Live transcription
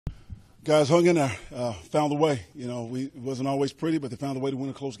Guys hung in there, found a way. It wasn't always pretty, but they found a way to win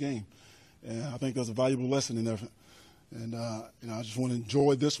a close game. And I think there's a valuable lesson in there. And, I just want to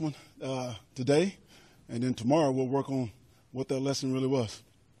enjoy this one today. And then tomorrow we'll work on what that lesson really was.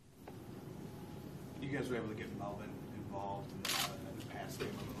 You guys were able to get Melvin involved in the pass game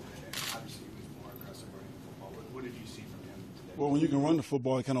a little bit. And obviously, he was more aggressive running the football. What did you see from him today? Well, when you can run the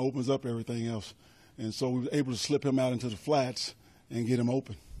football, it kind of opens up everything else. And so we were able to slip him out into the flats and get him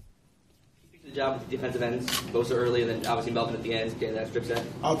open. The job with the defensive ends, Bosa early, and then obviously Melvin at the end, getting that strip set.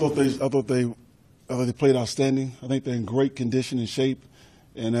 I thought they played outstanding. I think they're in great condition and shape,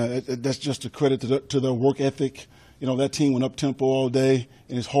 and that's just a credit to their work ethic. That team went up tempo all day,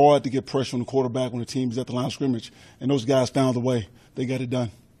 and it's hard to get pressure on the quarterback when the team is at the line of scrimmage. And those guys found a way. They got it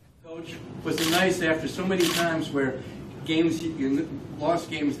done. Coach, was it nice after so many times where you lost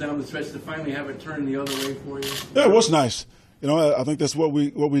games down the stretch to finally have it turn the other way for you? Yeah, it was nice. I think that's what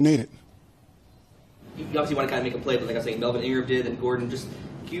we needed. You obviously want to kind of make a play, but like I was saying, Melvin Ingram did, and Gordon. Just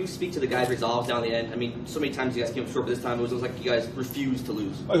can you speak to the guys' resolve down the end? I mean, so many times you guys came up short, but this time it was like you guys refused to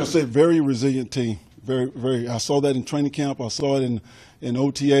lose. Like I said, very resilient team. Very, very. I saw that in training camp. I saw it in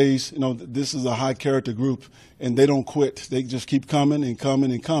OTAs. This is a high character group, and they don't quit. They just keep coming and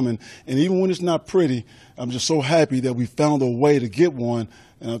coming and coming. And even when it's not pretty, I'm just so happy that we found a way to get one,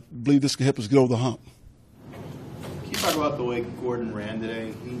 and I believe this can help us get over the hump. Can you talk about the way Gordon ran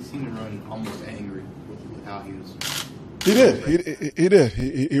today? He seemed to run almost angry with how he was. He did. He did.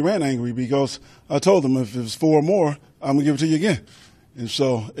 He ran angry because I told him if it was 4 or more, I'm going to give it to you again. And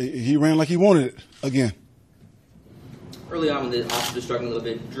so he ran like he wanted it again. Early on when the offense was struggling a little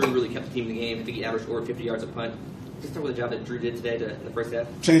bit, Drew really kept the team in the game. I think he averaged over 50 yards a punt. Just talk about the job that Drew did today in the first half.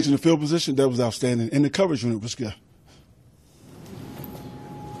 Changing the field position, that was outstanding. And the coverage unit was good.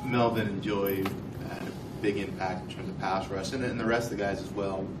 Melvin and Joey had a big impact in terms of pass rush, and the rest of the guys as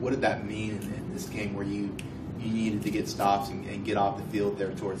well. What did that mean in this game where you needed to get stops and get off the field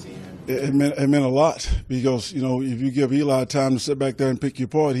there towards the end? It meant a lot because, if you give Eli time to sit back there and pick you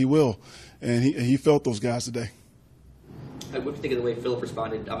apart, he will. And he felt those guys today. What do you think of the way Phillip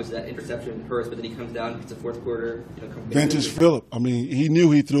responded? Obviously, that interception hurts, but then he comes down, gets a fourth quarter. Vintage Phillip. I mean, he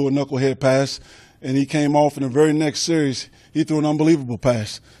knew he threw a knucklehead pass, and he came off in the very next series. He threw an unbelievable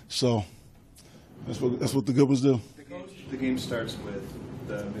pass. So that's what the good ones do. The game starts with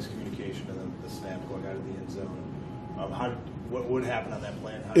the miscommunication and then the snap going out of the end zone. What would happen on that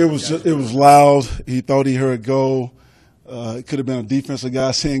play? It was loud. He thought he heard go. It could have been a defensive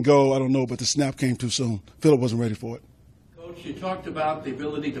guy saying go. I don't know, but the snap came too soon. Phillip wasn't ready for it. Coach, you talked about the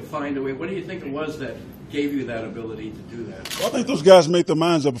ability to find a way. What do you think it was that gave you that ability to do that? Well, I think those guys made their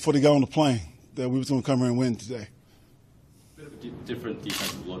minds up before they got on the plane that we was going to come here and win today. Bit of a different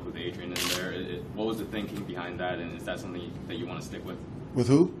defensive look with Adrian in there. What was the thinking behind that, and is that something that you want to stick with? With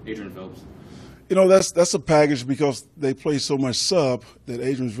who? Adrian Phillips. That's a package because they play so much sub that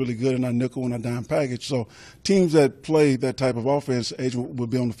Adrian's really good in our nickel and our dime package. So teams that play that type of offense, Adrian would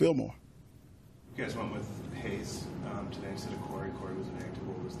be on the field more. You guys went with Hayes today instead of Corey. Corey was inactive.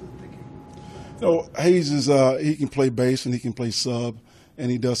 What was the thinking? Hayes is he can play base and he can play sub,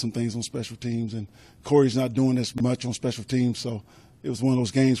 and he does some things on special teams. And Corey's not doing as much on special teams, so it was one of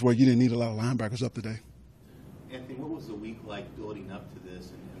those games where you didn't need a lot of linebackers up today. Anthony, what was the week like building up to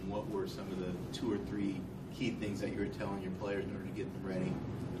this, and what were some of the 2 or 3 key things that you were telling your players in order to get them ready?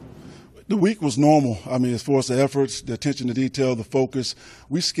 The week was normal. I mean, as far as the efforts, the attention to detail, the focus,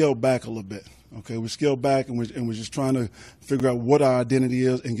 we scaled back a little bit. Okay, we scaled back and we're just trying to figure out what our identity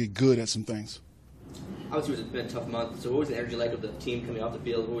is and get good at some things. Obviously, it's been a tough month. So what was the energy like of the team coming off the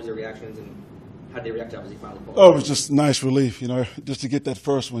field? What was their reactions, and how did they react to obviously finally falling? Oh, it was just nice relief, just to get that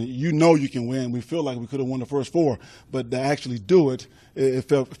first one. You can win. We feel like we could have won the first 4, but to actually do it, it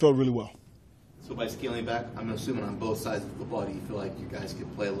felt really well. So by scaling back, I'm assuming on both sides of the football, do you feel like you guys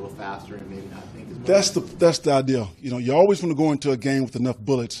could play a little faster and maybe not think as much? That's the ideal. You always want to go into a game with enough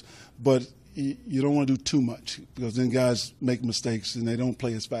bullets, but you don't want to do too much because then guys make mistakes and they don't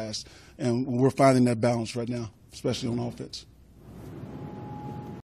play as fast. And we're finding that balance right now, especially on offense.